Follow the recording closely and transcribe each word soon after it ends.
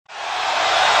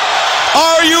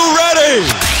Are you ready?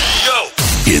 Go!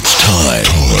 It's time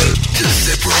to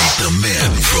separate the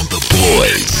men from the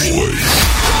boys.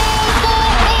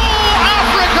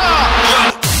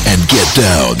 Africa! And get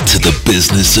down to the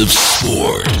business of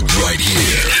sport right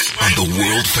here on the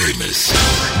world famous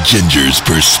Ginger's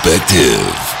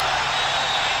Perspective.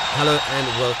 Hello and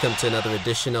welcome to another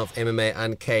edition of MMA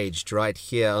Uncaged right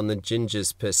here on the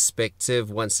Ginger's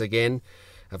Perspective. Once again,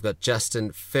 I've got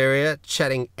Justin Ferrier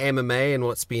chatting MMA and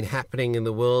what's been happening in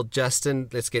the world. Justin,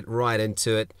 let's get right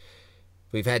into it.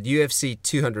 We've had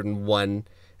UFC201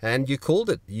 and you called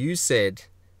it. You said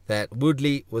that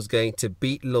Woodley was going to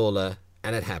beat Lawler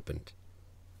and it happened.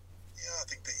 Yeah, I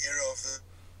think the era of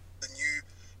the new,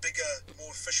 bigger,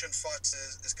 more efficient fights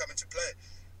is coming to play.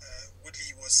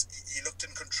 Woodley he looked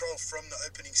in control from the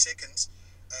opening seconds.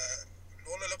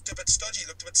 Lawler looked a bit stodgy,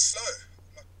 looked a bit slow,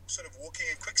 like sort of walking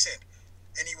in quicksand.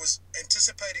 And he was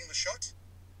anticipating the shot,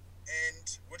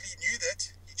 and Woodley knew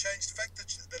that. He changed the fact that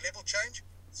the level change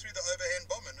through the overhand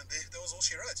bomb, and there was all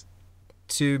she wrote.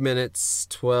 2 minutes,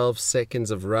 12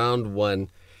 seconds of round one.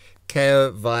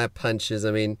 KO via punches.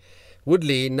 I mean,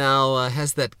 Woodley now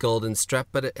has that golden strap,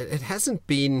 but it hasn't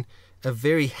been a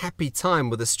very happy time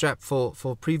with the strap for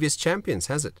previous champions,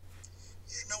 has it?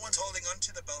 Yeah, no one's holding on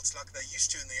to the belts like they used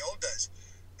to in the old days.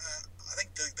 I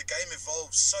think the game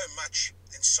evolved so much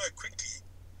and so quickly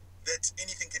that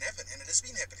anything can happen, and it has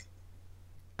been happening.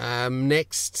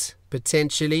 Next,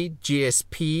 potentially,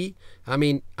 GSP. I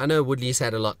mean, I know Woodley's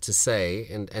had a lot to say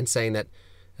and saying that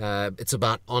it's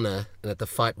about honour and that the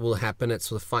fight will happen. It's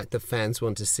the fight the fans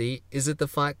want to see. Is it the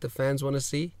fight the fans want to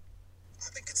see? I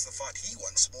think it's the fight he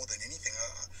wants more than anything.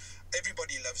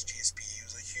 Everybody loves GSP. He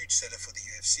was a huge seller for the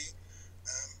UFC.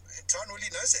 And Tyron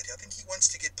really knows that. I think he wants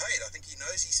to get paid. I think he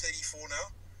knows he's 34 now.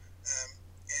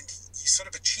 And he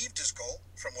sort of achieved his goal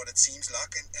from what it seems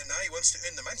like. And now he wants to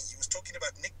earn the money. He was talking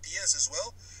about Nick Diaz as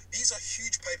well. These are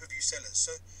huge pay-per-view sellers.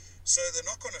 So the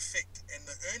knock-on effect and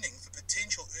the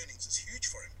potential earnings is huge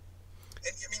for him.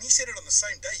 And I mean, he said it on the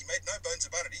same day. He made no bones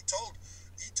about it. He told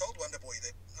Wonderboy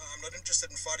that I'm not interested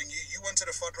in fighting you. You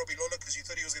wanted to fight Robbie Lawler because you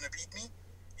thought he was going to beat me.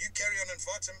 You carry on and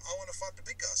fight him. I want to fight the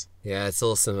big guys. Yeah, it's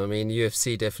awesome. I mean,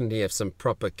 UFC definitely have some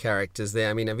proper characters there.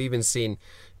 I mean, I've even seen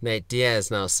Nate Diaz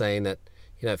now saying that,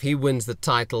 you know, if he wins the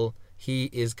title,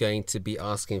 he is going to be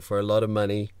asking for a lot of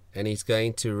money and he's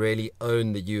going to really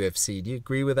own the UFC. Do you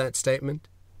agree with that statement?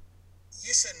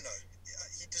 Yes and no.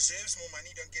 He deserves more money,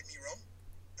 don't get me wrong.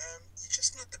 He's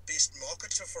just not the best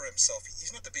marketer for himself.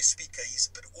 He's not the best speaker. He's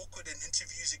a bit awkward in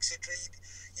interviews, etc.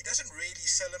 He doesn't really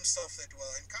sell himself that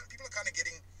well. And people are kind of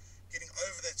getting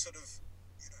over that sort of,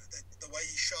 you know, the way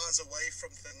he shies away from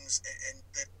things, and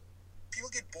that people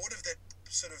get bored of that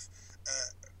sort of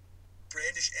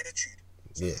brandish attitude.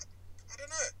 So Yeah. I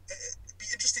don't know. It'd be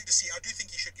interesting to see. I do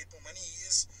think he should get more money.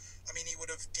 He would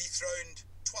have dethroned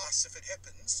twice if it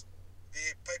happens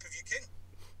their pay-per-view king.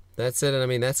 That's it. And I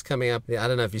mean, that's coming up. I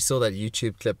don't know if you saw that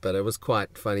YouTube clip, but it was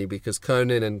quite funny because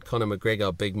Conan and Conor McGregor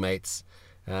are big mates.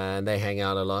 And they hang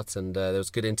out a lot, and there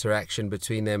was good interaction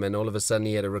between them, and all of a sudden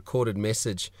he had a recorded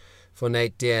message for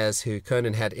Nate Diaz, who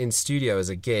Conan had in studio as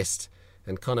a guest,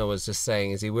 and Conor was just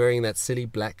saying, is he wearing that silly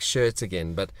black shirt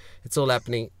again? But it's all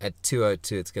happening at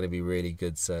 2:02. It's going to be really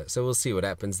good, so we'll see what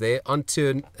happens there. On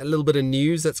to a little bit of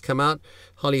news that's come out.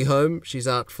 Holm, she's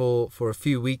out for a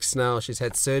few weeks now. She's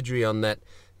had surgery on that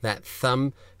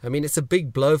thumb. I mean, it's a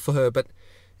big blow for her, but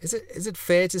Is it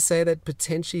fair to say that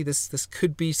potentially this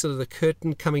could be sort of the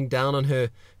curtain coming down on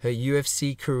her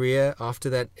UFC career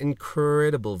after that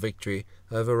incredible victory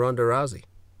over Ronda Rousey?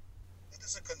 That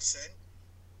is a concern.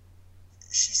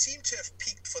 She seemed to have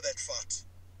peaked for that fight.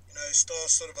 You know, stars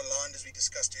sort of aligned as we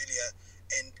discussed earlier,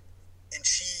 and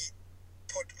she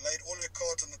laid all her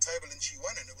cards on the table and she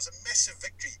won, and it was a massive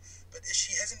victory. But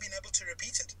she hasn't been able to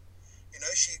repeat it. You know,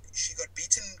 she got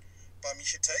beaten by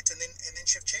Miesha Tate, and then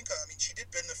Shevchenko. I mean, she did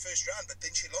win the first round, but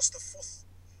then she lost the 4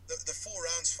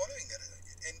 rounds following that,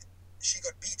 and she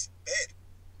got beat bad.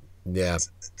 Yeah.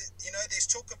 You know, there's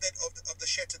talk of that of the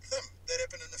shattered thumb that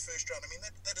happened in the first round. I mean,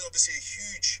 that is obviously a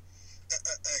huge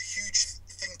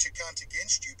thing to count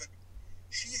against you. But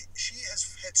she has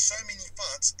had so many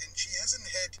fights, and she hasn't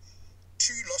had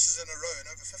 2 losses in a row in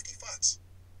over 50 fights.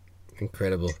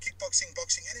 Incredible. In kickboxing,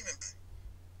 boxing, and MMA.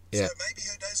 Yeah. So maybe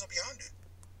her days are behind her.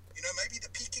 You know, maybe the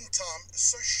peaking time is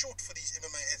so short for these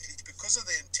MMA athletes because of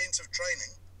the intensive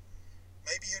training.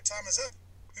 Maybe her time is up.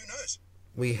 Who knows?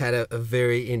 We had a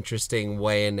very interesting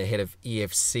weigh-in ahead of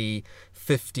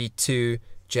EFC52.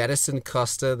 Jadison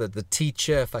Costa, the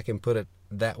teacher, if I can put it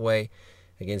that way,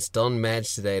 against Don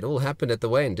Madge today. It all happened at the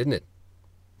weigh-in, didn't it?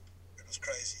 It was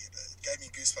crazy. It gave me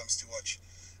goosebumps to watch.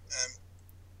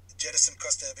 Jedison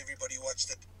Costa, if everybody watched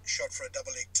it, shot for a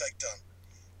double leg takedown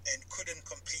and couldn't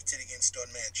complete it against Don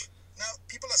Madge. Now,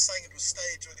 people are saying it was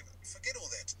staged. Forget all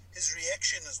that. His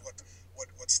reaction is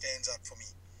what stands out for me.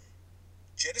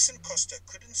 Jedison Costa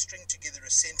couldn't string together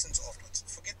a sentence afterwards.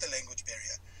 Forget the language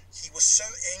barrier. He was so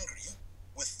angry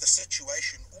with the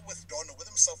situation, or with Don, or with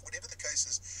himself, whatever the case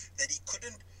is, that he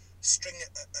couldn't string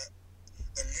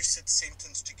a lucid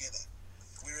sentence together.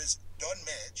 Whereas Don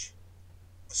Madge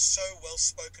was so well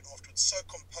spoken afterwards, so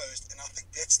composed, and I think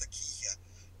that's the key here.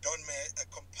 A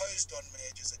composed Don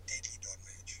Madge is a deadly Don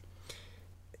Madge.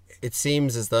 It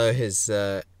seems as though his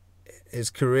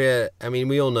career, I mean,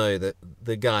 we all know that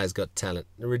the guy's got talent,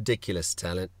 ridiculous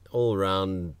talent,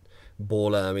 all-round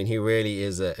baller. I mean, he really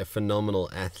is a phenomenal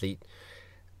athlete.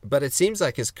 But it seems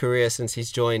like his career since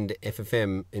he's joined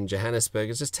FFM in Johannesburg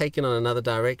has just taken on another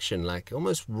direction, like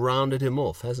almost rounded him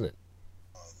off, hasn't it?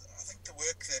 I think the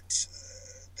work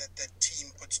that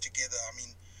team puts together, I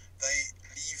mean, they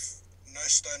leave no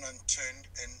stone unturned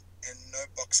and no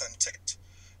box unticked.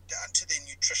 Down to their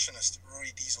nutritionist,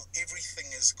 Rory Diesel, everything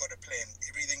has got a plan.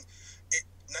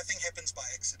 Nothing happens by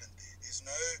accident there. There's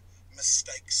no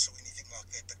mistakes or anything like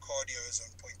that. The cardio is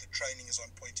on point, the training is on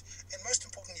point, and most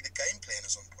importantly, the game plan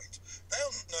is on point.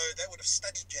 They'll know, they would have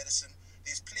studied Jedison.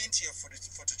 There's plenty of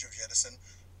footage of Jedison,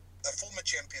 a former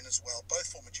champion as well,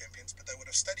 both former champions, but they would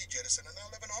have studied Jedison and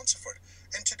they'll have an answer for it.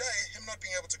 And today, him not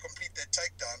being able to complete that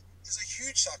takedown is a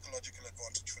huge psychological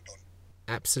advantage for Don.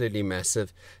 Absolutely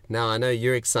massive. Now, I know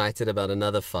you're excited about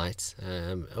another fight.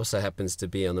 Also happens to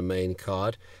be on the main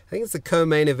card. I think it's the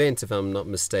co-main event, if I'm not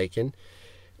mistaken.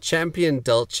 Champion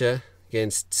Dulce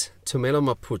against Tumelo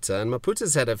Maputa. And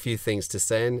Maputa's had a few things to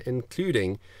say,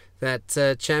 including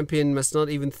that Champion must not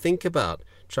even think about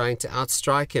trying to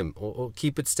outstrike him or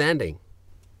keep it standing.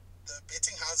 The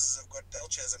betting houses have got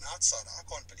Dulce as an outsider. I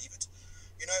can't believe it.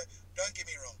 You know, don't get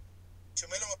me wrong.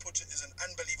 Tumelo Maputa is an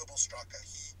unbelievable striker.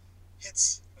 He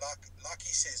hits, like he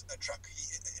says, a truck.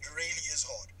 It really is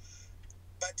hard.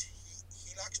 But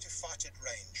he likes to fight at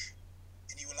range.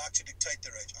 And he would like to dictate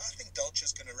the range. I think Dulce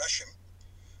is going to rush him,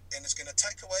 and it's going to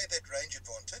take away that range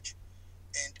advantage.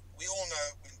 And we all know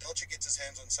when Dulce gets his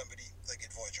hands on somebody, they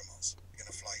get Voyager miles. They're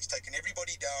going to fly. He's taken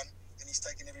everybody down, and he's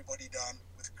taken everybody down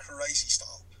with crazy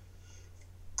style.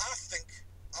 I think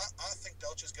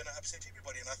Dulce is going to upset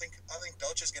everybody, and I think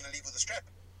Dulce is going to leave with a strap.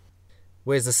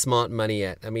 Where's the smart money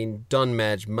at? I mean, Don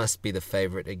Madge must be the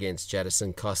favourite against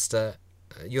Jedison Costa.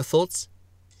 Your thoughts?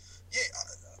 Yeah,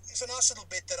 it's a nice little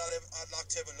bet that I'd like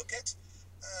to have a look at.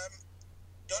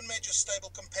 Don Madge's stable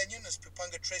companion is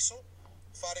Pupunga Tresor,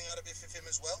 fighting out of FFM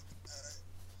as well.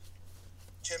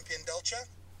 Champion Dulce,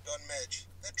 Don Madge.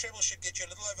 That treble should get you a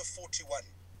little over 4-1. I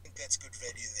think that's good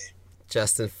value there.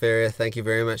 Justin Ferrier, thank you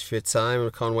very much for your time.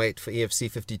 I can't wait for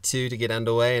EFC52 to get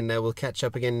underway, and we'll catch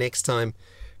up again next time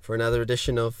for another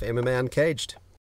edition of MMA Uncaged.